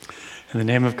In the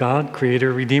name of God,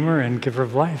 Creator, Redeemer, and Giver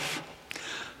of life.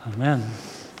 Amen.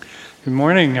 Good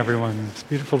morning, everyone. It's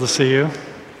beautiful to see you.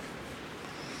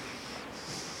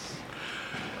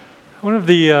 One of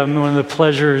the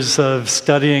pleasures of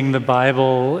studying the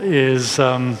Bible is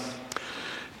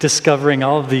discovering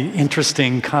all of the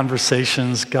interesting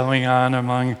conversations going on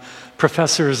among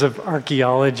professors of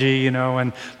archaeology,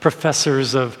 and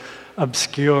professors of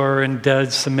obscure and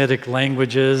dead Semitic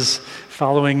languages,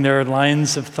 following their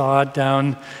lines of thought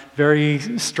down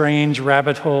very strange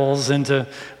rabbit holes into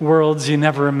worlds you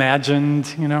never imagined,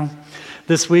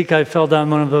 This week I fell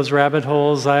down one of those rabbit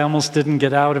holes. I almost didn't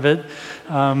get out of it.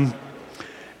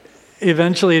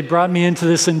 Eventually it brought me into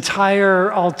this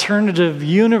entire alternative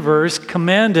universe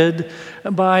commanded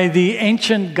by the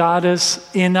ancient goddess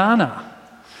Inanna,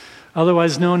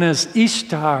 otherwise known as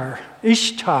Ishtar,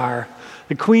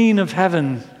 the queen of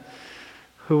heaven,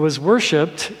 who was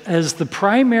worshipped as the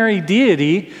primary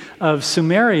deity of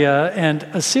Sumeria and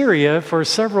Assyria for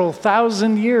several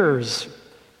thousand years.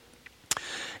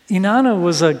 Inanna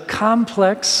was a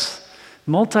complex,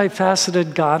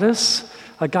 multifaceted goddess,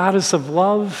 a goddess of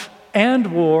love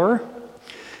and war.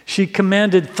 She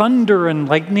commanded thunder and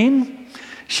lightning.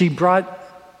 She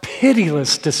brought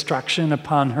pitiless destruction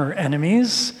upon her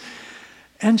enemies.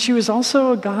 And she was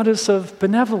also a goddess of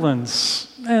benevolence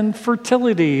and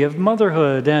fertility, of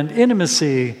motherhood and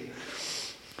intimacy.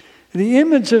 The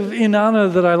image of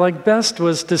Inanna that I like best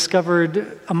was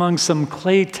discovered among some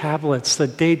clay tablets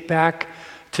that date back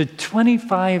to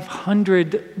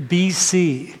 2500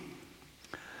 BC.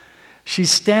 She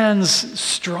stands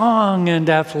strong and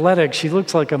athletic. She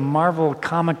looks like a Marvel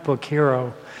comic book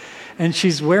hero. And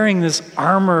she's wearing this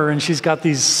armor, and she's got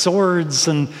these swords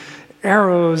and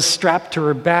arrows strapped to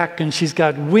her back, and she's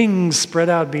got wings spread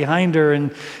out behind her,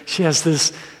 and she has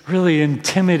this really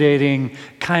intimidating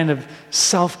kind of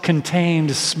self-contained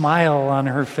smile on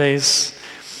her face.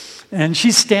 And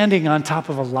she's standing on top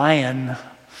of a lion.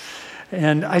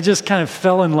 And I just kind of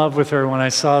fell in love with her when I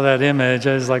saw that image.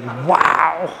 I was like,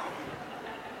 wow!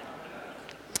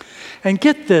 And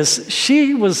get this,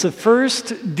 she was the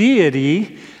first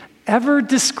deity ever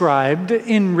described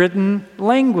in written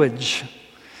language.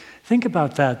 Think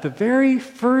about that. The very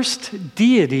first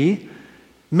deity,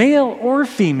 male or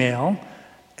female,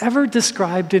 ever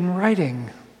described in writing.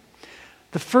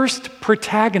 The first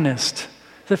protagonist,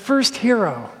 the first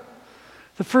hero,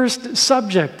 the first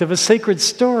subject of a sacred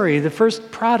story, the first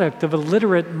product of a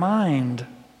literate mind.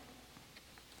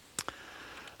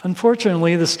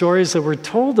 Unfortunately, the stories that were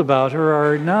told about her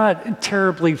are not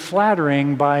terribly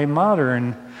flattering by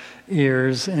modern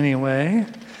ears anyway.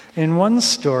 In one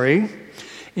story,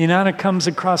 Inanna comes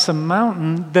across a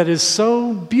mountain that is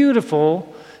so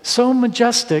beautiful, so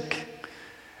majestic,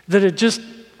 that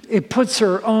it puts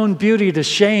her own beauty to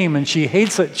shame, and she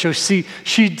hates it. So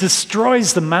she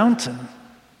destroys the mountain.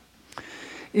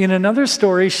 In another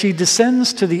story, she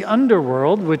descends to the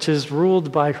underworld, which is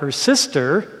ruled by her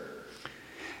sister.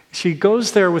 She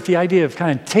goes there with the idea of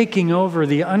kind of taking over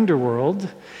the underworld.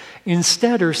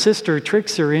 Instead, her sister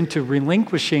tricks her into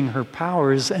relinquishing her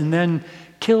powers and then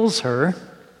kills her.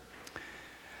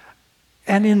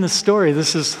 And in the story,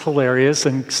 this is hilarious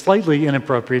and slightly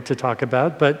inappropriate to talk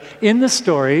about, but in the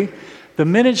story, the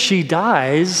minute she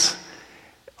dies,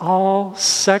 all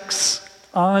sex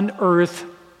on earth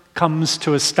comes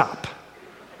to a stop.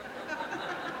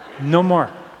 No more.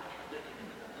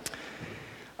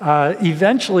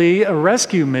 Eventually, a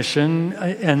rescue mission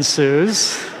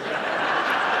ensues.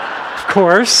 Of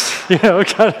course,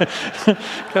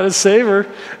 gotta save her.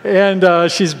 And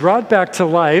she's brought back to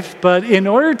life, but in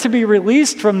order to be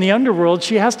released from the underworld,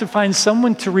 she has to find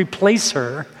someone to replace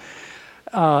her.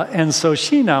 And so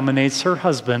she nominates her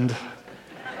husband.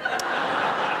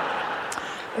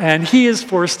 And he is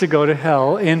forced to go to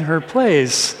hell in her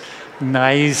place.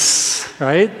 Nice,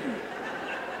 right?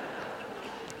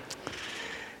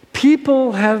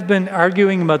 People have been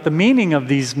arguing about the meaning of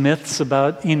these myths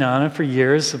about Inanna for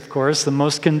years, of course. The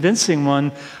most convincing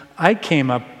one I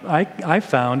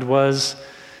found was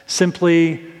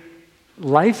simply,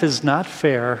 life is not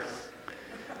fair.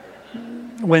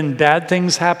 When bad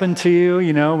things happen to you,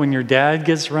 when your dad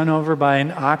gets run over by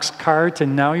an ox cart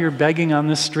and now you're begging on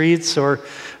the streets, or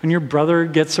when your brother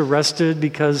gets arrested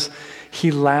because he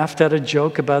laughed at a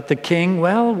joke about the king,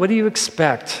 well, what do you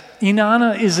expect?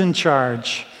 Inanna is in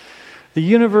charge. The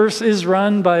universe is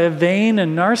run by a vain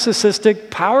and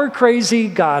narcissistic, power-crazy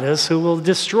goddess who will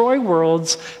destroy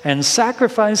worlds and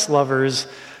sacrifice lovers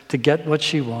to get what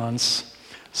she wants.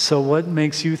 So what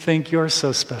makes you think you're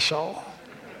so special?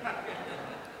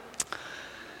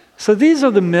 So these are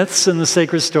the myths and the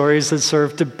sacred stories that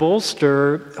serve to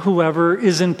bolster whoever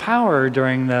is in power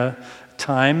during the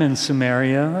time in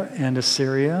Sumeria and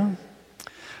Assyria.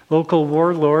 Local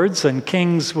warlords and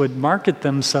kings would market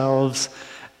themselves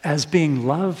as being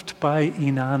loved by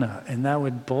Inanna, and that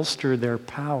would bolster their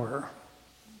power.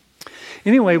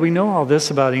 Anyway, we know all this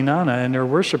about Inanna and her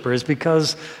worshipers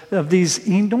because of these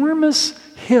enormous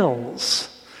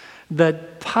hills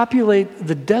that populate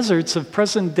the deserts of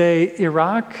present-day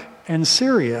Iraq and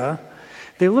Syria.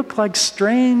 They look like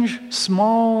strange,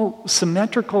 small,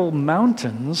 symmetrical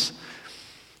mountains,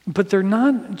 but they're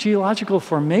not geological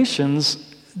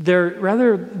formations. They're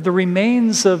rather the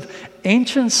remains of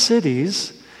ancient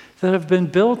cities that have been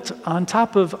built on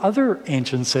top of other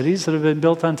ancient cities, that have been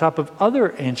built on top of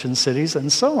other ancient cities,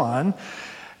 and so on,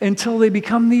 until they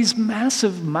become these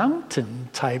massive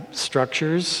mountain-type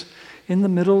structures in the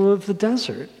middle of the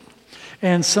desert.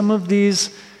 And some of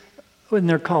these, when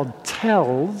they're called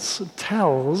tells,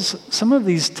 some of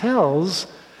these tells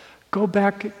go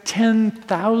back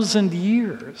 10,000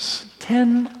 years.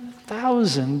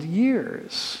 10,000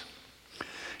 years.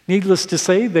 Needless to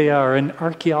say, they are an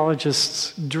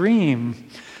archaeologist's dream.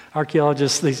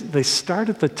 Archaeologists, they start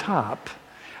at the top,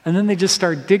 and then they just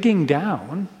start digging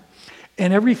down,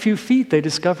 and every few feet they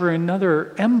discover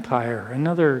another empire,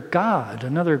 another god,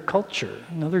 another culture,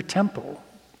 another temple.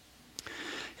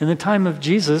 In the time of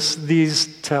Jesus,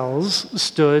 these tells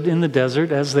stood in the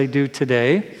desert as they do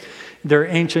today. Their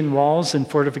ancient walls and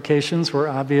fortifications were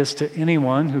obvious to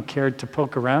anyone who cared to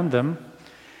poke around them.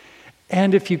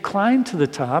 And if you climbed to the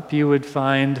top, you would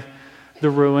find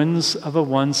the ruins of a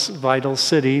once vital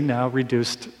city now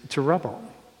reduced to rubble.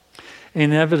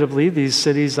 Inevitably, these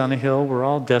cities on a hill were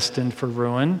all destined for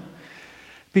ruin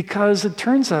because it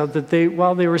turns out that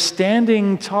while they were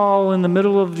standing tall in the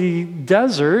middle of the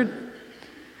desert,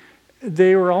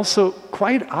 they were also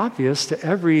quite obvious to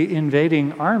every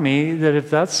invading army that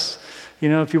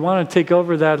if you want to take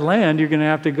over that land, you're going to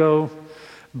have to go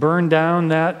burn down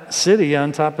that city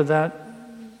on top of that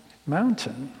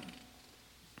mountain.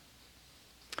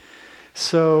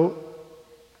 So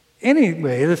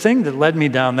anyway, the thing that led me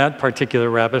down that particular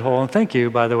rabbit hole, and thank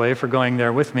you, by the way, for going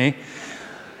there with me,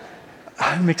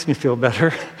 it makes me feel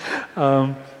better,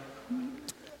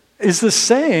 is the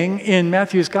saying in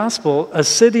Matthew's gospel, a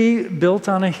city built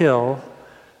on a hill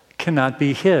cannot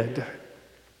be hid,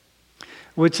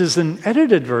 which is an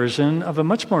edited version of a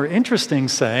much more interesting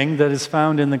saying that is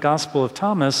found in the Gospel of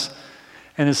Thomas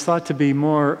and is thought to be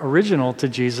more original to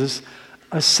Jesus.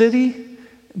 A city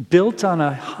built on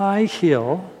a high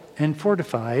hill and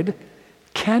fortified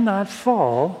cannot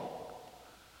fall,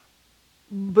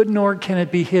 but nor can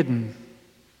it be hidden.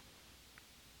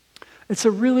 It's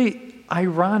a really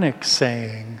ironic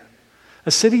saying.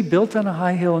 A city built on a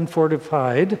high hill and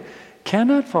fortified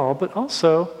cannot fall, but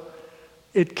also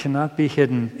it cannot be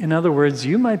hidden. In other words,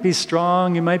 you might be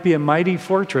strong, you might be a mighty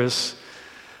fortress,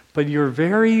 but your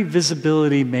very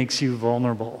visibility makes you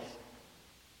vulnerable.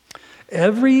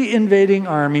 Every invading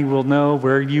army will know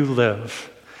where you live.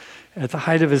 At the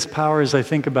height of his powers, I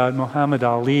think about Muhammad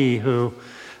Ali, who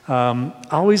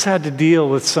always had to deal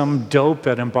with some dope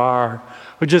at a bar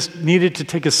who just needed to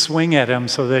take a swing at him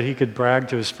so that he could brag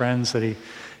to his friends that he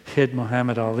hit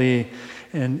Muhammad Ali.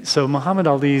 And so Muhammad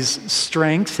Ali's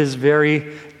strength, his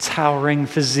very towering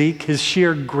physique, his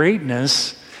sheer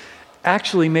greatness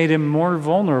actually made him more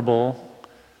vulnerable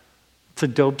to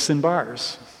dopes in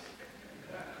bars.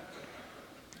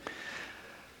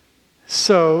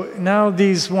 So now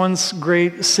these once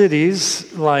great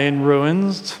cities lie in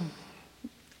ruins,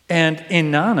 and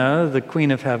Inanna, the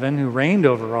Queen of Heaven, who reigned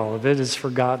over all of it, is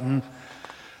forgotten,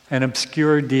 an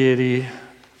obscure deity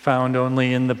found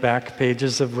only in the back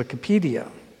pages of Wikipedia.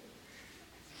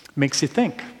 Makes you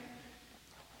think.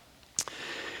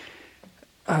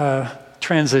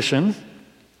 Transition.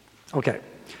 Okay.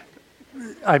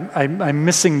 I'm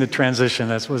missing the transition.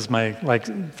 That was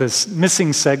this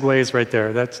missing segues right there.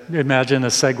 Imagine a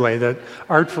segue that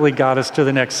artfully got us to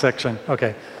the next section.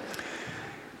 Okay.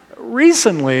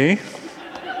 Recently,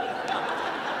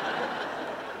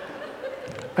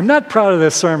 I'm not proud of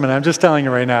this sermon. I'm just telling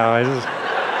you right now.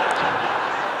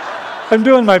 I'm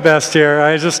doing my best here.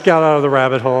 I just got out of the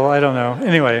rabbit hole. I don't know.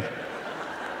 Anyway.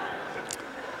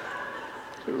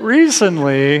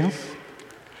 Recently,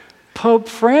 Pope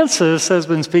Francis has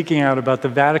been speaking out about the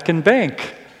Vatican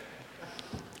Bank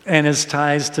and his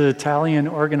ties to Italian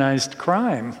organized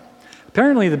crime.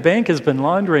 Apparently, the bank has been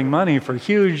laundering money for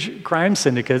huge crime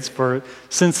syndicates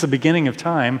since the beginning of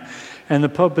time, and the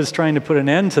Pope is trying to put an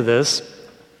end to this.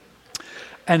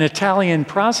 An Italian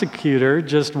prosecutor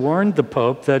just warned the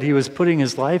Pope that he was putting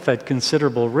his life at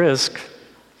considerable risk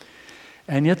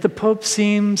And yet the Pope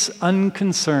seems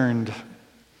unconcerned.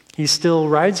 He still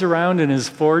rides around in his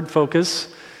Ford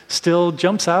Focus, still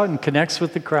jumps out and connects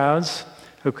with the crowds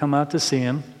who come out to see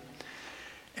him,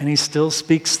 and he still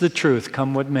speaks the truth,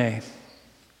 come what may.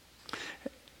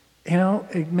 You know,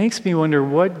 it makes me wonder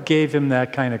what gave him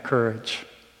that kind of courage.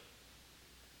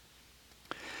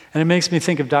 And it makes me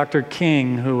think of Dr.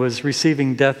 King, who was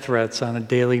receiving death threats on a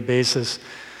daily basis,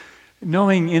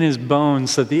 knowing in his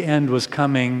bones that the end was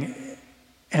coming.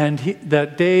 And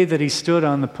that day that he stood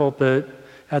on the pulpit,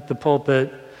 at the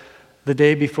pulpit, the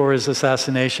day before his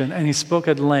assassination, and he spoke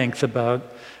at length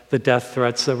about the death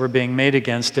threats that were being made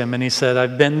against him. And he said,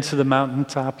 I've been to the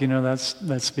mountaintop, you know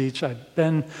that speech. I've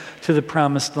been to the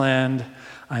promised land.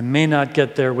 I may not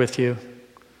get there with you,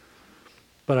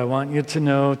 but I want you to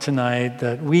know tonight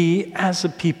that we as a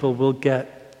people will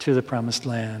get to the promised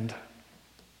land.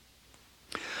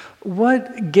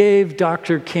 What gave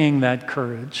Dr. King that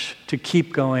courage to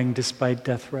keep going despite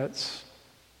death threats?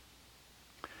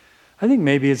 I think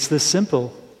maybe it's this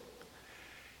simple.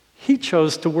 He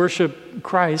chose to worship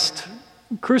Christ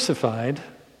crucified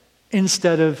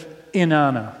instead of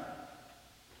Inanna.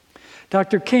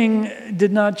 Dr. King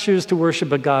did not choose to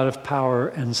worship a God of power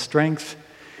and strength.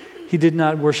 He did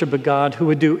not worship a God who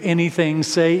would do anything,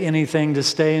 say anything to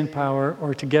stay in power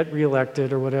or to get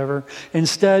reelected or whatever.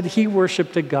 Instead, he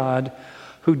worshiped a God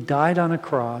who died on a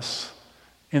cross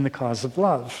in the cause of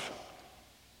love.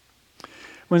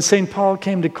 When St. Paul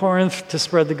came to Corinth to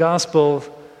spread the gospel,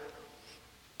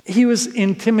 he was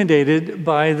intimidated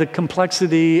by the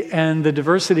complexity and the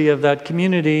diversity of that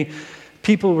community.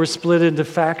 People were split into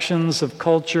factions of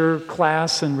culture,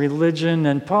 class, and religion,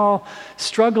 and Paul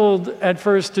struggled at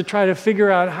first to try to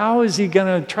figure out how is he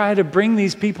going to try to bring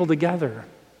these people together,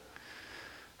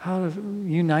 how to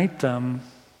unite them.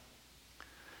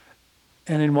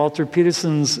 And in Walter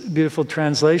Peterson's beautiful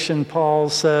translation, Paul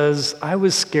says, I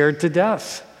was scared to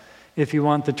death, if you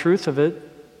want the truth of it.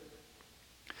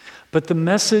 But the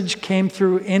message came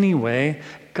through anyway.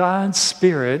 God's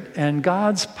Spirit and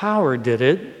God's power did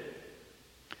it,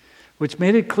 which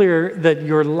made it clear that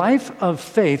your life of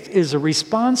faith is a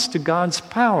response to God's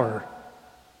power.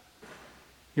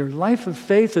 Your life of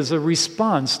faith is a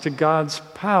response to God's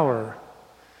power,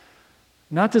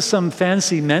 not to some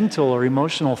fancy mental or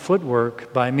emotional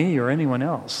footwork by me or anyone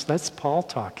else. That's Paul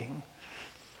talking.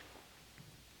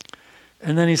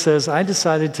 And then he says, I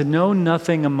decided to know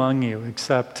nothing among you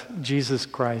except Jesus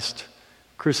Christ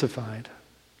crucified.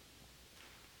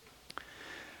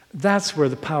 That's where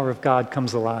the power of God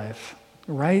comes alive,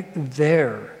 right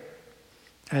there,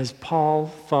 as Paul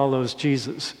follows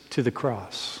Jesus to the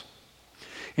cross.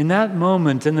 In that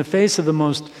moment, in the face of the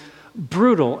most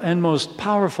brutal and most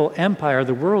powerful empire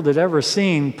the world had ever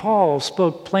seen, Paul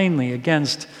spoke plainly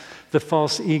against the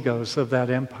false egos of that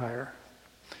empire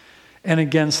and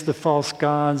against the false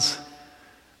gods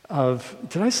of,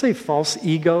 did I say false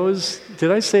egos?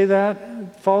 Did I say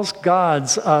that? False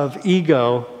gods of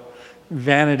ego,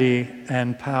 vanity,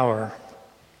 and power.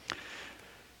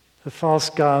 The false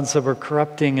gods that were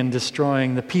corrupting and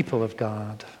destroying the people of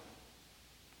God.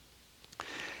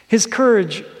 His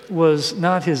courage was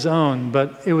not his own,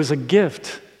 but it was a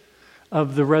gift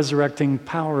of the resurrecting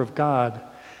power of God.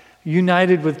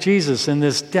 United with Jesus in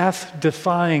this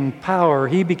death-defying power,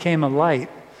 he became a light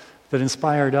that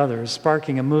inspired others,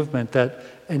 sparking a movement that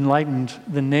enlightened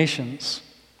the nations.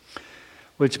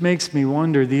 Which makes me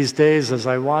wonder these days as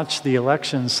I watch the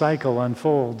election cycle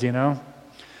unfold, you know.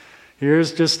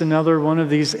 Here's just another one of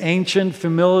these ancient,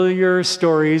 familiar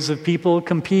stories of people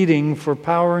competing for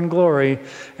power and glory,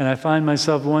 and I find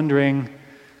myself wondering,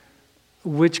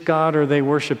 which God are they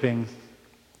worshiping?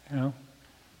 You know,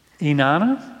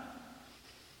 Inanna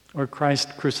or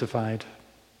Christ crucified?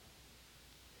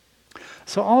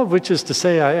 So all of which is to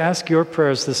say, I ask your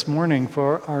prayers this morning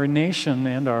for our nation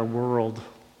and our world,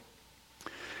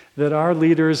 that our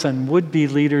leaders and would-be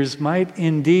leaders might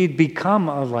indeed become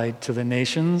a light to the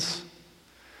nations,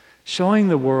 showing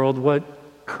the world what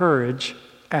courage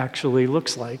actually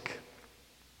looks like.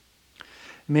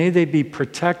 May they be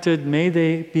protected, may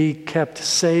they be kept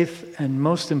safe, and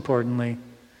most importantly,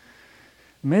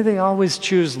 may they always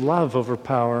choose love over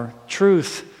power,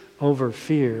 truth over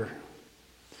fear,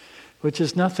 which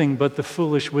is nothing but the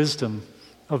foolish wisdom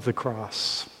of the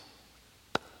cross.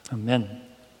 Amen.